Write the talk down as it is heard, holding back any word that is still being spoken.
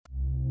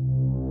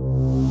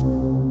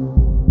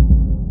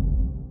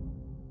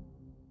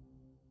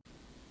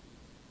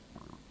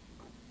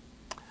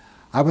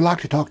I would like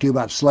to talk to you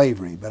about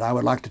slavery, but I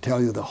would like to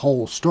tell you the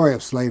whole story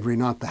of slavery,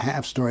 not the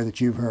half story that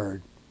you've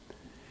heard.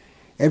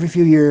 Every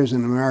few years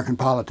in American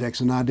politics,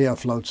 an idea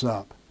floats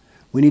up.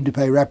 We need to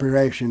pay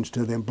reparations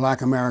to the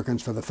black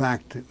Americans for the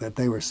fact that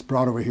they were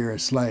brought over here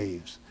as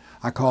slaves.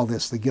 I call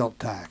this the guilt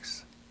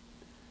tax.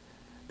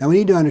 Now we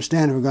need to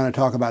understand, if we're going to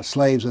talk about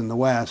slaves in the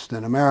West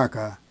and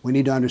America, we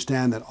need to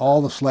understand that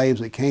all the slaves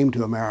that came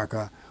to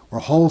America were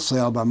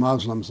wholesaled by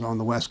Muslims on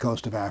the west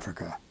coast of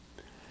Africa.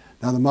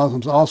 Now the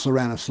Muslims also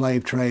ran a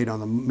slave trade on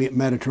the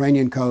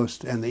Mediterranean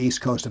coast and the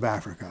east coast of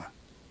Africa.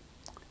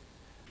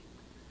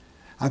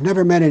 I've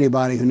never met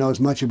anybody who knows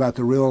much about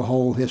the real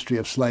whole history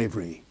of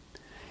slavery.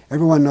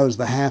 Everyone knows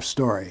the half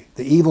story,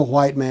 the evil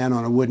white man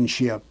on a wooden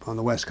ship on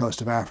the west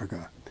coast of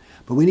Africa.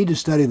 But we need to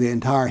study the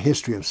entire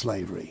history of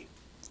slavery.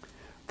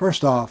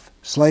 First off,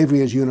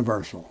 slavery is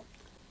universal.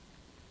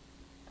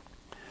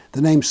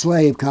 The name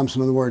slave comes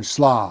from the word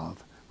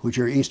Slav, which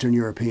are Eastern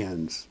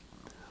Europeans.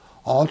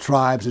 All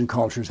tribes and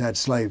cultures had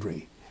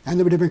slavery, and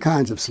there were different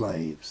kinds of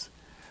slaves.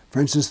 For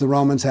instance, the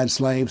Romans had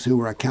slaves who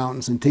were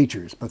accountants and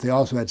teachers, but they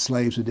also had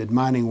slaves who did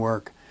mining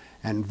work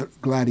and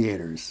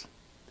gladiators.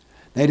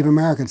 Native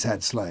Americans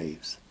had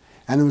slaves,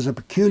 and there was a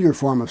peculiar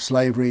form of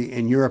slavery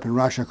in Europe and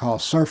Russia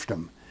called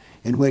serfdom,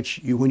 in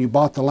which when you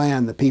bought the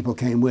land, the people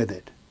came with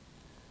it.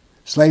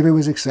 Slavery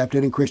was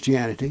accepted in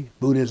Christianity,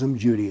 Buddhism,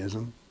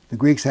 Judaism. The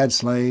Greeks had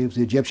slaves,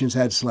 the Egyptians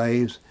had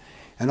slaves,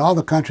 and all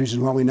the countries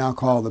in what we now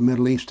call the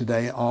Middle East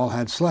today all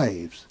had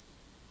slaves.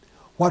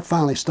 What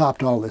finally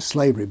stopped all this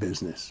slavery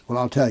business? Well,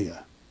 I'll tell you.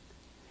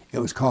 It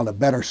was called a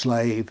better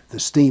slave, the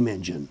steam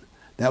engine.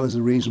 That was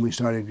the reason we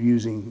started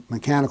using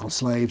mechanical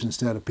slaves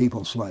instead of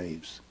people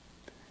slaves.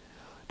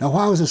 Now,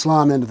 why was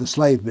Islam into the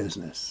slave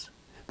business?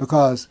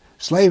 Because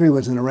slavery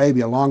was in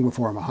Arabia long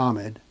before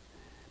Muhammad,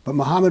 but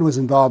Muhammad was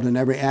involved in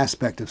every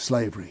aspect of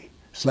slavery.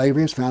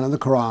 Slavery is found in the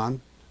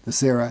Quran, the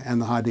Sirah,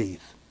 and the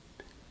Hadith.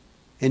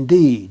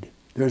 Indeed,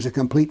 there is a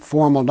complete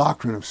formal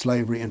doctrine of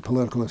slavery in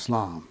political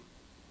Islam.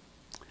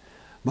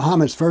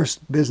 Muhammad's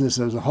first business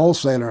as a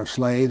wholesaler of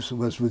slaves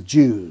was with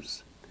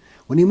Jews.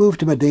 When he moved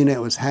to Medina,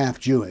 it was half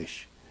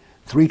Jewish,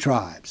 3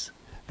 tribes.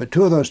 But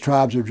 2 of those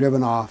tribes were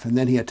driven off, and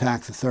then he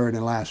attacked the 3rd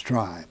and last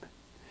tribe.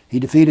 He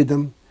defeated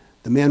them.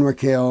 The men were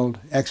killed,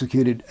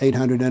 executed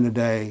 800 in a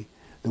day.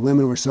 The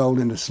women were sold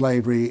into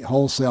slavery,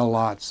 wholesale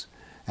lots,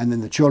 and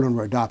then the children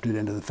were adopted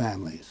into the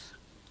families.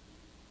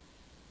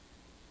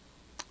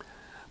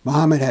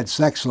 Muhammad had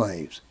sex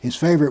slaves. His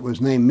favorite was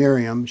named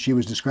Miriam. She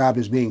was described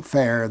as being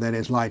fair, that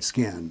is,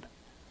 light-skinned.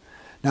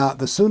 Now,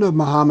 the Sunnah of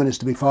Muhammad is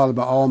to be followed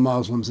by all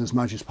Muslims as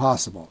much as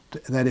possible,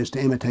 that is,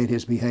 to imitate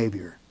his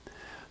behavior.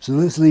 So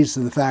this leads to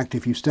the fact,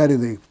 if you study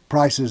the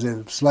prices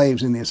of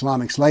slaves in the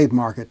Islamic slave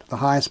market, the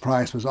highest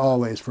price was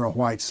always for a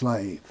white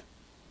slave.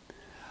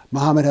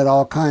 Muhammad had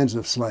all kinds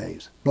of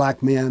slaves,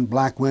 black men,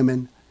 black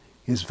women.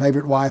 His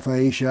favorite wife,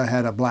 Aisha,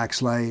 had a black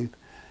slave.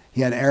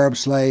 He had Arab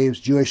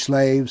slaves, Jewish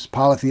slaves,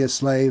 polytheist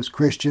slaves,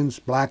 Christians,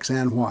 blacks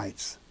and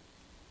whites.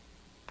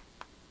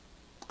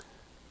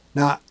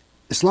 Now,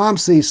 Islam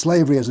sees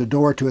slavery as a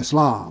door to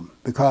Islam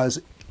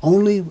because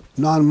only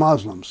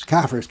non-Muslims,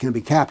 Kafirs, can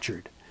be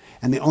captured,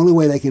 and the only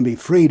way they can be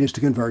freed is to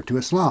convert to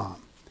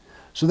Islam.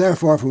 So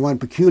therefore, from one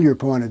peculiar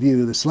point of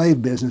view, the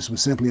slave business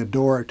was simply a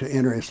door to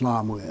enter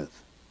Islam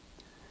with.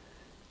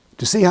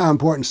 To see how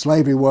important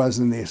slavery was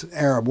in the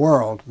Arab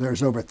world,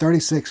 there's over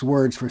 36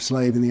 words for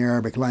slave in the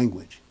Arabic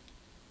language.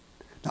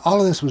 Now,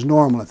 all of this was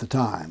normal at the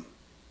time.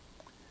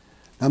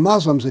 Now,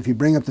 Muslims, if you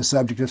bring up the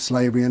subject of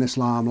slavery in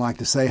Islam, like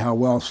to say how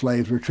well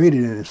slaves were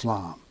treated in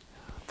Islam.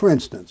 For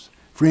instance,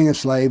 freeing a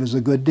slave is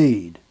a good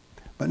deed.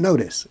 But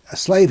notice, a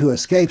slave who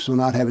escapes will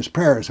not have his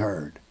prayers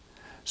heard.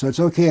 So it's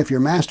okay if your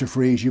master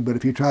frees you, but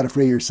if you try to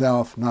free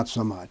yourself, not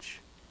so much.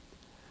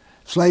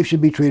 Slaves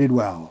should be treated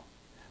well.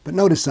 But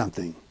notice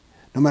something.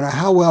 No matter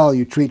how well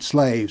you treat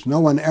slaves, no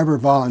one ever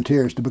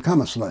volunteers to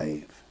become a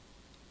slave.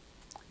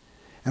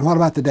 And what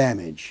about the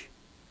damage?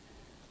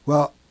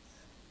 Well,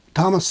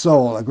 Thomas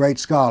Sowell, a great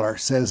scholar,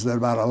 says that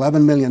about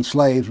 11 million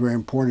slaves were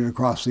imported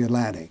across the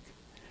Atlantic.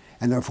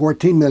 And there are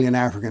 14 million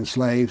African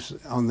slaves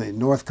on the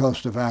north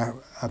coast of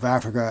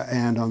Africa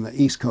and on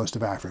the east coast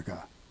of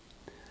Africa.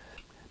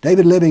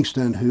 David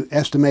Livingstone, who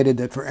estimated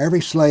that for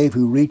every slave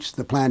who reached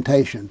the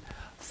plantation,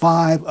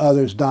 5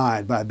 others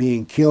died by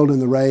being killed in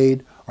the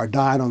raid or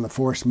died on the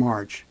forced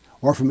march,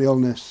 or from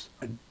illness,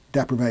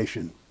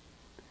 deprivation.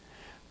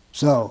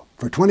 So,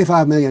 for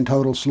 25 million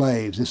total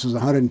slaves, this is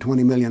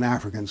 120 million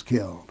Africans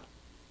killed.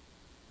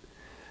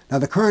 Now,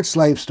 the current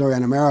slave story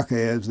in America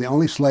is the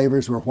only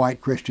slavers were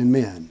white Christian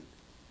men.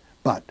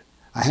 But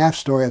a half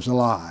story is a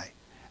lie,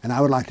 and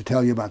I would like to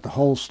tell you about the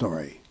whole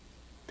story.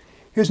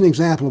 Here's an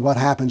example of what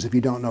happens if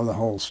you don't know the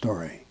whole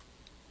story.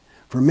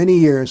 For many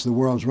years, the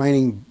world's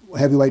reigning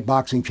heavyweight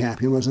boxing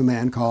champion was a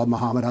man called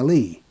Muhammad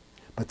Ali,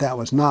 but that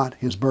was not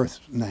his birth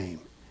name.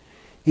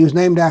 He was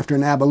named after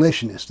an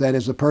abolitionist, that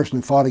is, a person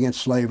who fought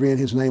against slavery, and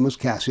his name was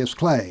Cassius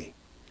Clay.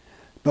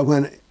 But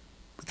when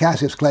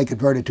Cassius Clay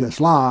converted to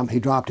Islam, he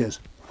dropped his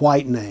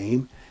white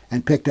name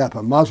and picked up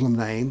a Muslim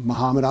name,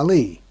 Muhammad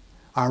Ali.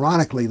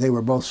 Ironically, they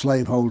were both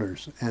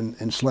slaveholders and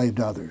enslaved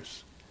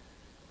others.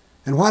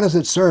 And why does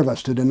it serve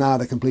us to deny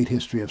the complete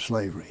history of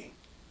slavery?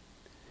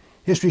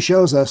 History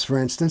shows us, for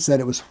instance,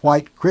 that it was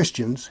white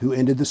Christians who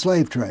ended the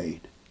slave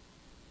trade.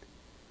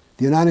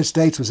 The United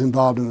States was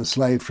involved in the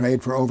slave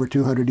trade for over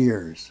 200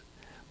 years,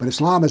 but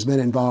Islam has been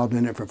involved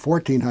in it for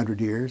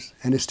 1,400 years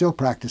and is still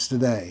practiced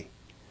today.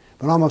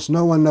 But almost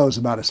no one knows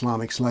about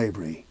Islamic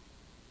slavery.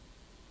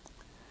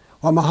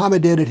 What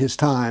Mohammed did at his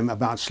time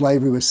about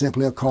slavery was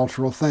simply a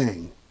cultural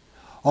thing.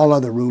 All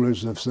other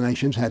rulers of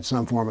nations had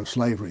some form of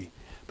slavery.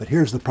 But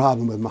here's the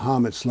problem with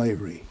Muhammad's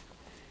slavery.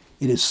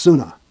 It is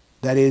sunnah.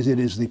 That is, it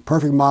is the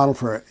perfect model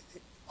for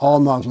all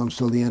Muslims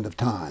till the end of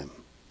time.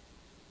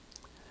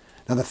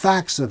 Now, the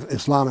facts of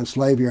Islam and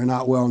slavery are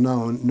not well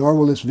known, nor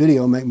will this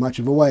video make much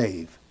of a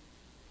wave.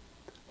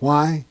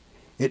 Why?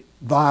 It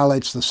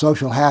violates the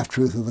social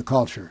half-truth of the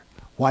culture.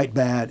 White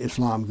bad,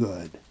 Islam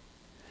good.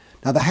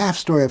 Now, the half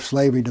story of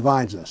slavery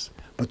divides us,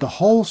 but the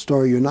whole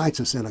story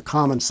unites us in a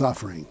common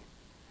suffering.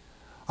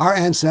 Our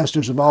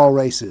ancestors of all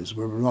races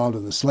were involved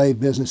in the slave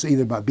business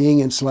either by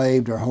being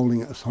enslaved or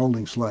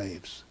holding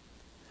slaves.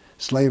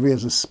 Slavery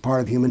is a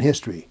part of human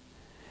history.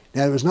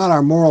 Now, it was not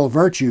our moral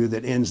virtue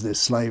that ends this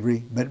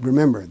slavery, but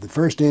remember, the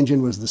first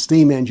engine was the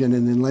steam engine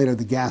and then later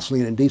the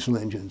gasoline and diesel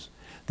engines.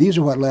 These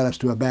are what led us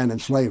to abandon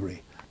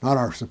slavery, not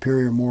our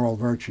superior moral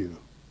virtue.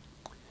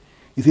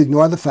 If you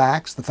ignore the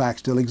facts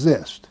still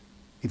exist.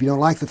 If you don't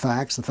like the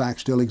facts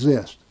still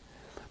exist.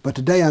 But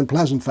today,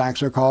 unpleasant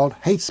facts are called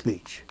hate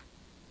speech.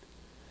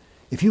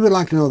 If you would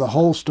like to know the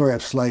whole story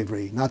of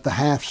slavery, not the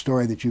half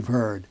story that you've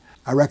heard,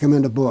 I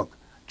recommend a book,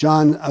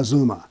 John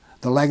Azumah,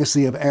 The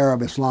Legacy of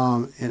Arab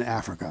Islam in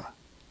Africa.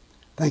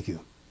 Thank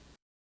you.